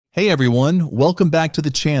Hey everyone, welcome back to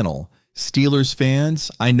the channel. Steelers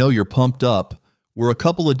fans, I know you're pumped up. We're a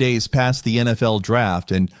couple of days past the NFL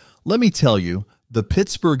draft, and let me tell you, the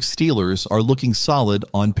Pittsburgh Steelers are looking solid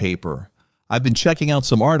on paper. I've been checking out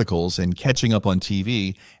some articles and catching up on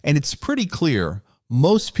TV, and it's pretty clear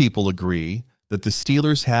most people agree that the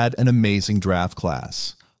Steelers had an amazing draft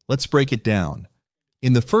class. Let's break it down.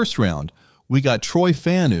 In the first round, we got Troy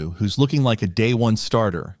Fanu, who's looking like a day one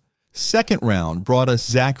starter. Second round brought us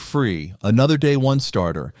Zach Free, another day one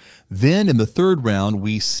starter. Then in the third round,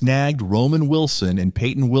 we snagged Roman Wilson and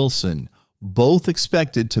Peyton Wilson, both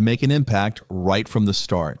expected to make an impact right from the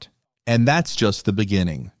start. And that's just the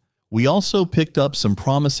beginning. We also picked up some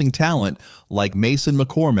promising talent like Mason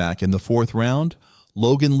McCormack in the fourth round,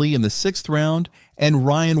 Logan Lee in the sixth round, and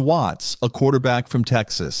Ryan Watts, a quarterback from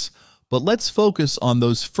Texas. But let's focus on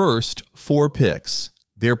those first four picks.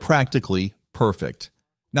 They're practically perfect.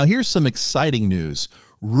 Now here's some exciting news.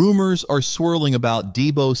 Rumors are swirling about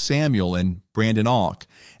Deebo Samuel and Brandon Auch,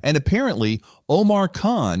 and apparently Omar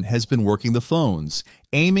Khan has been working the phones,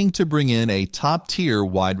 aiming to bring in a top-tier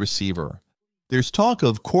wide receiver. There's talk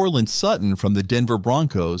of Courtland Sutton from the Denver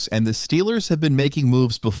Broncos, and the Steelers have been making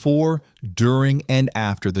moves before, during, and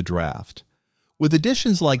after the draft. With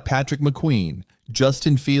additions like Patrick McQueen,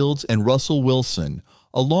 Justin Fields, and Russell Wilson,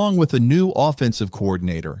 along with a new offensive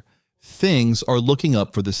coordinator, things are looking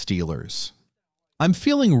up for the Steelers. I'm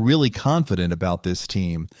feeling really confident about this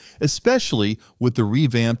team, especially with the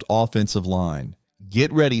revamped offensive line.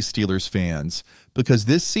 Get ready, Steelers fans, because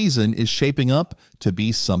this season is shaping up to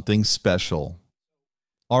be something special.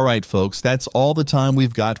 All right, folks, that's all the time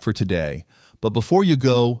we've got for today. But before you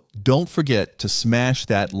go, don't forget to smash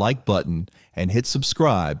that like button and hit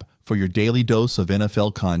subscribe for your daily dose of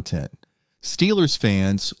NFL content. Steelers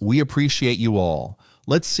fans, we appreciate you all.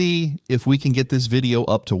 Let's see if we can get this video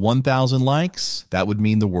up to 1,000 likes. That would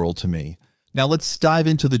mean the world to me. Now let's dive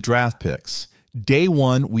into the draft picks. Day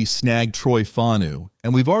one, we snagged Troy Fanu,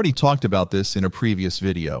 and we've already talked about this in a previous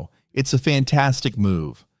video. It's a fantastic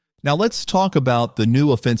move. Now let's talk about the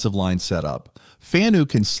new offensive line setup. Fanu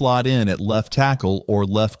can slot in at left tackle or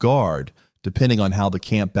left guard, depending on how the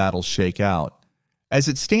camp battles shake out. As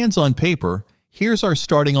it stands on paper, here's our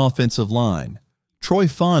starting offensive line. Troy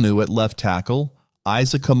Fanu at left tackle,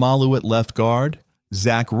 Isaac Kamalu at left guard,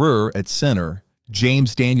 Zach Rurr at center,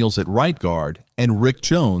 James Daniels at right guard, and Rick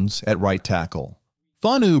Jones at right tackle.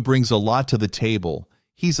 Fanu brings a lot to the table.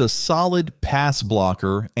 He's a solid pass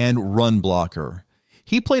blocker and run blocker.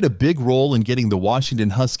 He played a big role in getting the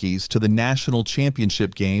Washington Huskies to the national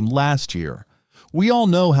championship game last year. We all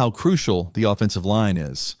know how crucial the offensive line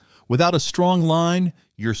is. Without a strong line,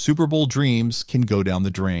 your Super Bowl dreams can go down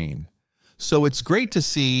the drain. So it's great to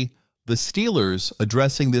see the Steelers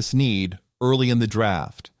addressing this need early in the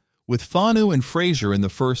draft. With Fanu and Frazier in the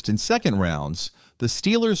first and second rounds, the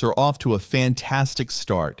Steelers are off to a fantastic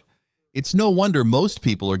start. It's no wonder most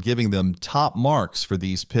people are giving them top marks for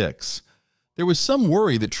these picks. There was some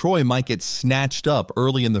worry that Troy might get snatched up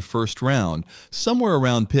early in the first round, somewhere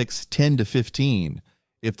around picks 10 to 15.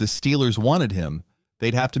 If the Steelers wanted him,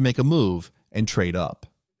 they'd have to make a move and trade up.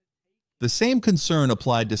 The same concern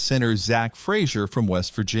applied to center Zach Frazier from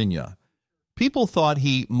West Virginia. People thought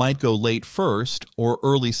he might go late first or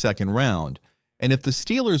early second round, and if the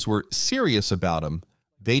Steelers were serious about him,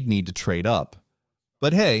 they'd need to trade up.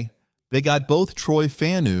 But hey, they got both Troy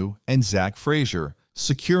Fanu and Zach Frazier,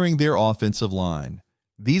 securing their offensive line.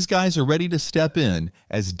 These guys are ready to step in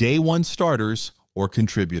as day one starters or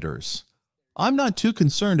contributors. I'm not too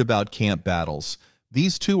concerned about camp battles.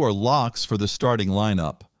 These two are locks for the starting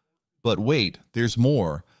lineup. But wait, there's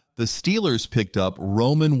more. The Steelers picked up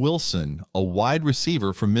Roman Wilson, a wide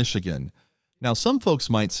receiver from Michigan. Now, some folks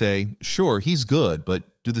might say, sure, he's good, but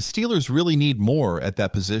do the Steelers really need more at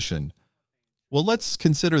that position? Well, let's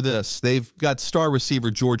consider this. They've got star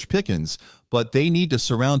receiver George Pickens, but they need to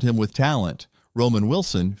surround him with talent. Roman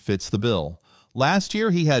Wilson fits the bill. Last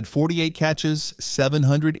year, he had 48 catches,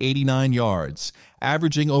 789 yards,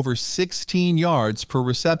 averaging over 16 yards per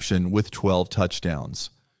reception with 12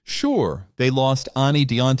 touchdowns. Sure, they lost Ani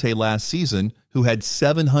Deontay last season, who had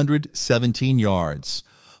 717 yards.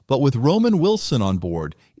 But with Roman Wilson on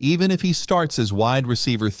board, even if he starts as wide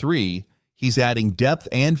receiver 3, he's adding depth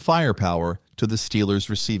and firepower to the Steelers'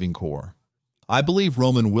 receiving corps. I believe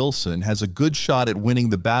Roman Wilson has a good shot at winning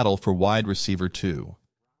the battle for wide receiver 2.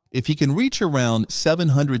 If he can reach around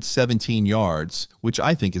 717 yards, which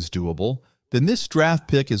I think is doable, then this draft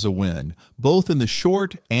pick is a win, both in the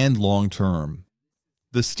short and long term.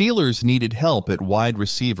 The Steelers needed help at wide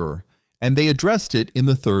receiver, and they addressed it in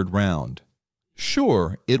the third round.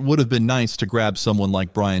 Sure, it would have been nice to grab someone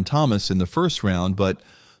like Brian Thomas in the first round, but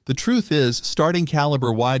The truth is, starting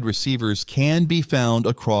caliber wide receivers can be found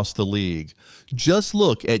across the league. Just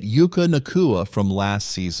look at Yuka Nakua from last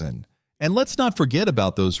season. And let's not forget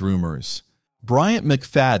about those rumors. Bryant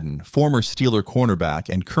McFadden, former Steeler cornerback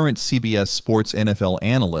and current CBS Sports NFL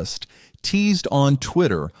analyst, teased on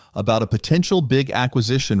Twitter about a potential big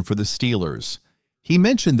acquisition for the Steelers. He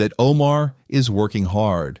mentioned that Omar is working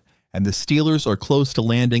hard, and the Steelers are close to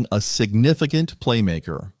landing a significant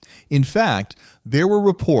playmaker. In fact, there were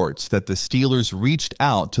reports that the Steelers reached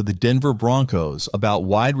out to the Denver Broncos about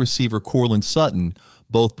wide receiver Courtland Sutton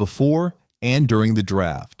both before and during the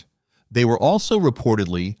draft. They were also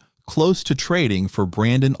reportedly close to trading for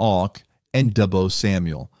Brandon Auch and Deebo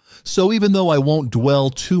Samuel. So even though I won't dwell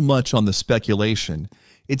too much on the speculation,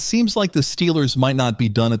 it seems like the Steelers might not be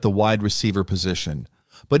done at the wide receiver position.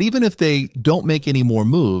 But even if they don't make any more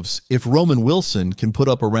moves, if Roman Wilson can put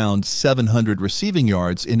up around 700 receiving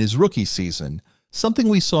yards in his rookie season, something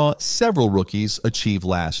we saw several rookies achieve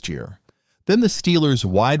last year, then the Steelers'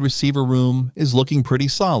 wide receiver room is looking pretty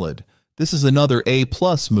solid. This is another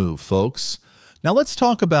A-plus move, folks. Now let's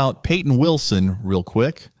talk about Peyton Wilson real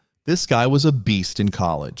quick. This guy was a beast in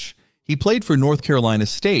college. He played for North Carolina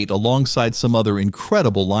State alongside some other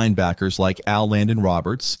incredible linebackers like Al Landon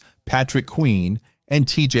Roberts, Patrick Queen, and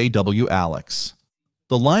TJW Alex.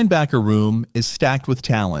 The linebacker room is stacked with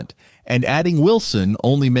talent, and adding Wilson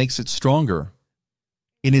only makes it stronger.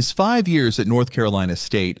 In his 5 years at North Carolina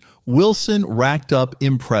State, Wilson racked up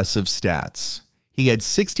impressive stats. He had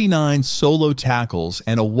 69 solo tackles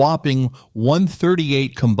and a whopping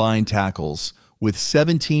 138 combined tackles, with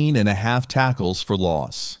 17.5 tackles for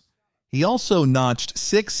loss. He also notched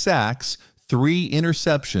 6 sacks, 3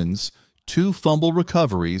 interceptions, 2 fumble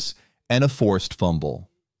recoveries, and a forced fumble.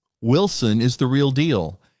 Wilson is the real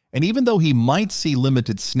deal, and even though he might see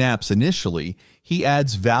limited snaps initially, he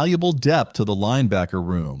adds valuable depth to the linebacker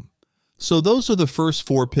room. So those are the first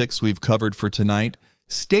 4 picks we've covered for tonight.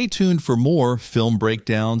 Stay tuned for more film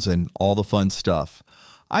breakdowns and all the fun stuff.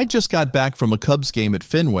 I just got back from a Cubs game at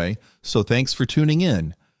Fenway, so thanks for tuning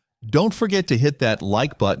in. Don't forget to hit that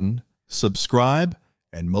like button, subscribe,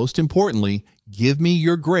 and most importantly, give me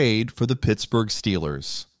your grade for the Pittsburgh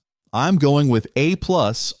Steelers. I'm going with A+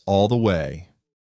 all the way.